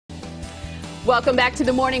Welcome back to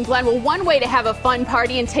the Morning Blend. Well, one way to have a fun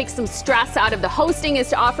party and take some stress out of the hosting is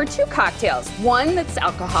to offer two cocktails. One that's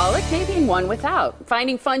alcoholic, maybe, and one without.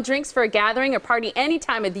 Finding fun drinks for a gathering or party any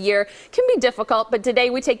time of the year can be difficult, but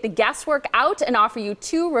today we take the guesswork out and offer you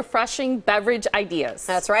two refreshing beverage ideas.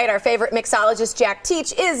 That's right. Our favorite mixologist, Jack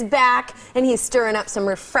Teich, is back, and he's stirring up some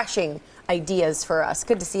refreshing ideas for us.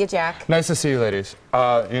 Good to see you, Jack. Nice to see you, ladies.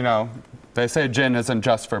 You know, they say gin isn't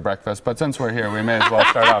just for breakfast, but since we're here, we may as well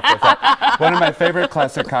start off with that. One of my favorite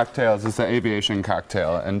classic cocktails is the Aviation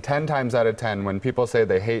cocktail, and 10 times out of 10, when people say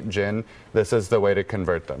they hate gin, this is the way to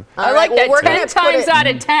convert them. I like that. 10 times out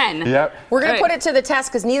of 10. Yep. We're going to put it to the test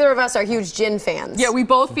because neither of us are huge gin fans. Yeah, we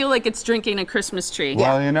both feel like it's drinking a Christmas tree.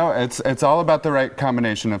 Well, you know, it's all about the right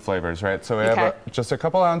combination of flavors, right? So we have just a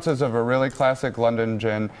couple ounces of a really classic London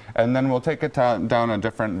gin, and then we'll take it down a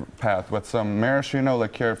different path with some Maraschino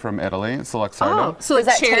liqueur from Italy. It's the Luxardo. Oh, so is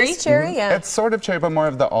it's that cherry? taste cherry? Yeah. It's sort of cherry, but more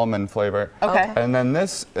of the almond flavor. Okay. And then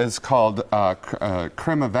this is called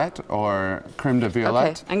Crème de Violette or Crème de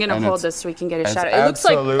Violette. Okay. I'm going to hold this so we can get a shot. It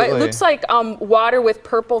looks like water with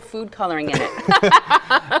purple food coloring in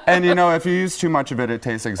it. And you know, if you use too much of it, it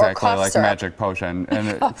tastes exactly like syrup. magic potion.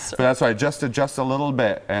 And but that's why just adjust a little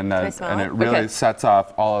bit, and it really Okay. sets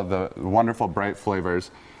off all of the wonderful bright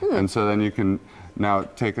flavors. And so then you can now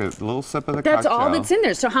take a little sip of the cocktail. That's all that's in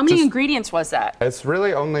there. So how many ingredients was that? It's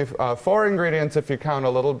really only 4 ingredients if you count a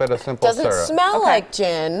little bit of simple syrup. Doesn't smell like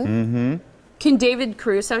gin. Mm-hmm. Can David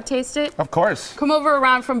Caruso taste it? Of course. Come over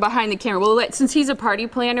around from behind the camera. Since he's a party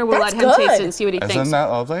planner, we'll let him taste it and see what he thinks. Isn't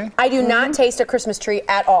that lovely? I do not taste a Christmas tree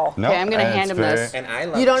at all. No. Okay, I'm going to hand him this. And I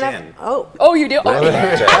love You don't gin. have. Oh. Oh, you do? Oh, I love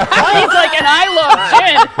gin. he's like, and I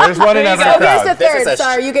love gin. There's one in every So crowd. here's the This is third. a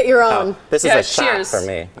Sorry, you get your own. This is a shot cheers. for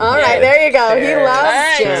me. All right, there you go. He Cheers. loves All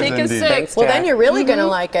right, gin. take a Indeed. sip. Thanks, Well, Jack. then you're really going to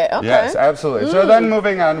like it. Okay. Yes, absolutely. So then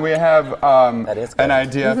moving on, we have That is good. an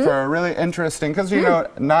idea for a really interesting, because you know,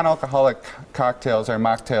 non-alcoholic cocktails or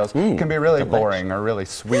mocktails can be really boring or really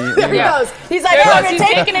sweet. There he goes. He's like, There I'm he going goes. to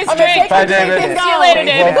He's take taking his I'm gonna drink. take Bye, the drink David. and See you go. later,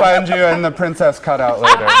 David. We'll find you in the princess cutout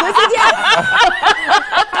later.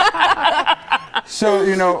 So,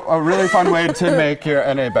 you know, a really fun way to make your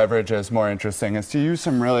NA beverages more interesting is to use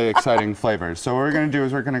some really exciting flavors. So what we're going to do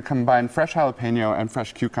is we're going to combine fresh jalapeno and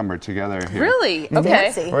fresh cucumber together here. Really?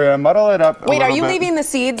 Okay. Fancy. We're going to muddle it up a Wait, are little you bit. leaving the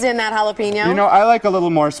seeds in that jalapeno? You know, I like a little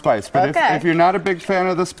more spice, but Okay. if you're not a big fan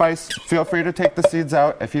of the spice, feel free to take the seeds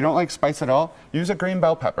out. If you don't like spice at all, use a green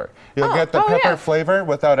bell pepper. You'll get the pepper flavor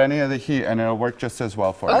without any of the heat, and it'll work just as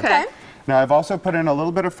well for you. Okay. Now, I've also put in a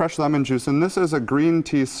little bit of fresh lemon juice, and this is a green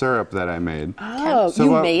tea syrup that I made. Oh, So,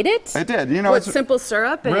 you made it? I did. You know, With it's simple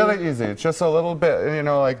syrup? And really easy. It's just a little bit, you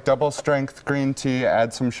know, like double strength green tea,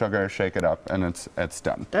 add some sugar, shake it up, and it's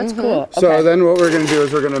done. That's cool. So then what we're going to do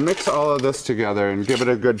is we're going to mix all of this together and give it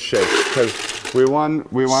a good shake, because we want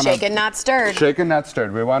Shaken, not stirred. Shaken, not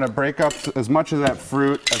stirred. We want to break up as much of that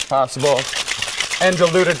fruit as possible and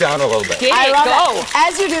dilute it down a little bit. Get I it, love go. that.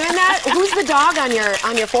 As you're doing that, who's the dog on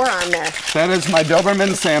your forearm there? That is my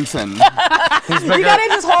Doberman Samson. He's We bigger. gotta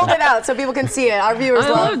just hold it out so people can see it. Our viewers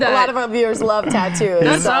love that. a lot of our viewers love tattoos.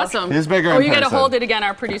 That's so. awesome. He's bigger Oh, in you got to person. hold it again,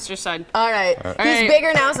 our producer said. All right. right. He's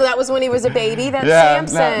bigger now, so that was when he was a baby. That's Yeah,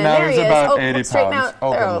 Samson. now there he's he is. about Oh, 80 straighten pounds. out.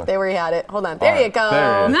 Oh, Oh, good. there we had it. Hold on. There All you right, go.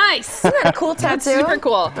 there he is. Nice. Isn't that a cool tattoo? That's super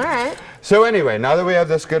cool. All right. So anyway, now that we have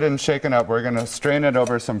this good and shaken up, we're going to strain it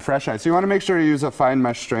over some fresh ice. You want to make sure you use a fine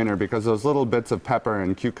mesh strainer, because those little bits of pepper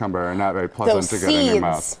and cucumber are not very pleasant Those to get in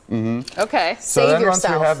your seeds. mouth. Okay. So Save then yourself.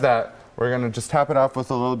 once we have that, we're going to just top it off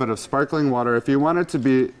with a little bit of sparkling water. If you want it to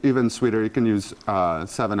be even sweeter, you can use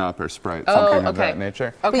 7-Up or Sprite, something of that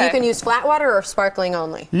nature. But you can use flat water or sparkling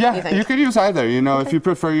only. Yeah, you think? you could use either. You know, if you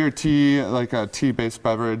prefer your tea, like a tea-based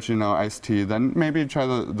beverage, you know, iced tea, then maybe try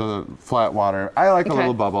the flat water. I like a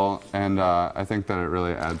little bubble, and I think that it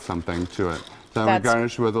really adds something to it. Then we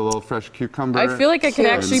garnish with a little fresh cucumber. I feel like I could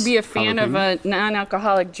and actually be a fan of jalapeno. a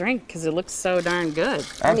non-alcoholic drink because it looks so darn good.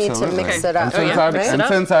 I need to Absolutely. mix it up. And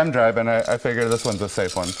since I'm driving, I figure this one's a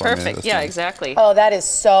safe one for me. Perfect. this Yeah, one. exactly. Oh, that is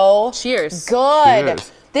so Cheers. good.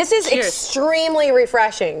 Cheers. This is Cheers. extremely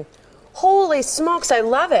refreshing. Holy smokes, I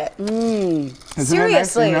love it. Isn't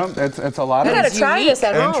Seriously. it nice? You know, it's a lot You of gotta try this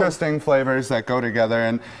at home. interesting flavors that go together.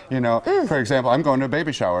 And, you know, for example, I'm going to a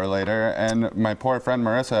baby shower later, and my poor friend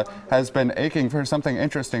Marissa has been aching for something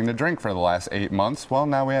interesting to drink for the last 8 months. Well,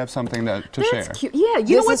 now we have something to share. That's cute. Yeah,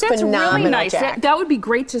 you know This what? is That's really phenomenal, nice. Jack. That would be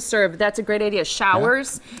great to serve. That's a great idea.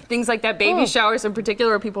 Showers, things like that, baby showers in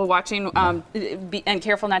particular, or people watching, and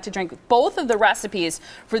careful not to drink. Both of the recipes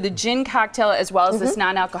for the gin cocktail as well as this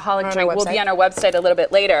non-alcoholic drink will be on our website a little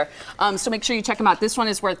bit later. So make sure you sure you check them out. This one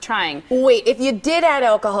is worth trying. Wait, if you did add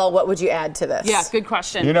alcohol, what would you add to this? Yeah, good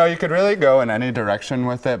question. You know, you could really go in any direction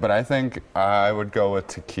with it, but I think I would go with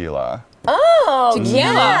tequila. Oh, Tequila.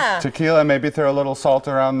 yeah. Tequila, maybe throw a little salt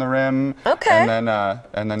around the rim. Okay.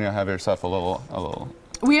 And then you'll have yourself a little.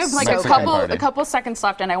 We have like So a couple seconds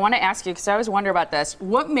left, and I want to ask you, because I always wonder about this,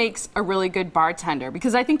 what makes a really good bartender?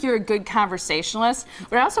 Because I think you're a good conversationalist,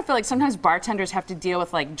 but I also feel like sometimes bartenders have to deal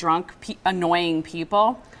with like drunk, annoying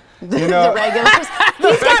people. You know, The regulars.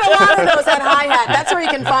 He's got a lot of those at hi-hat. That's where you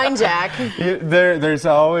can find Jack. there's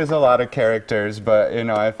always a lot of characters, but you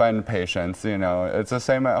know, I find patience. You know, it's the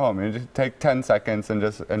same at home. You just take 10 seconds and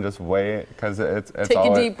just wait, because it's Take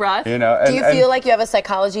all, a deep breath. You know, Do you feel like you have a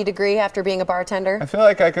psychology degree after being a bartender? I feel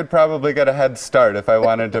like I could probably get a head start if I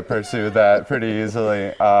wanted to pursue that pretty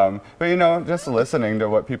easily. But you know, just listening to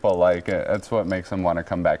what people like, it's what makes them want to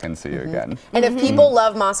come back and see you again. And if people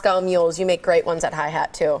love Moscow mules, you make great ones at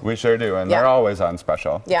hi-hat too. We sure do, and Yeah. they're always on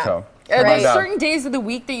special. Yeah. So, Are come there on down. certain days of the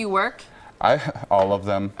week that you work? All of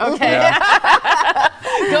them. Okay. Yeah.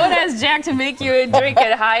 Go and ask Jack to make you a drink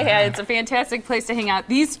at Hi-Hat. It's a fantastic place to hang out.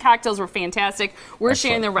 These cocktails were fantastic. We're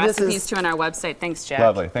sharing the Excellent. recipes too on our website. Thanks, Jack.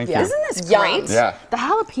 Lovely. Thank you. Isn't this Yum. great? Yeah. The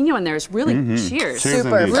jalapeno in there is really cheers. Cheers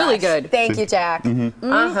Super indeed. Really fresh. good. Thank you, Jack.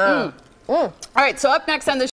 All right, so up next on the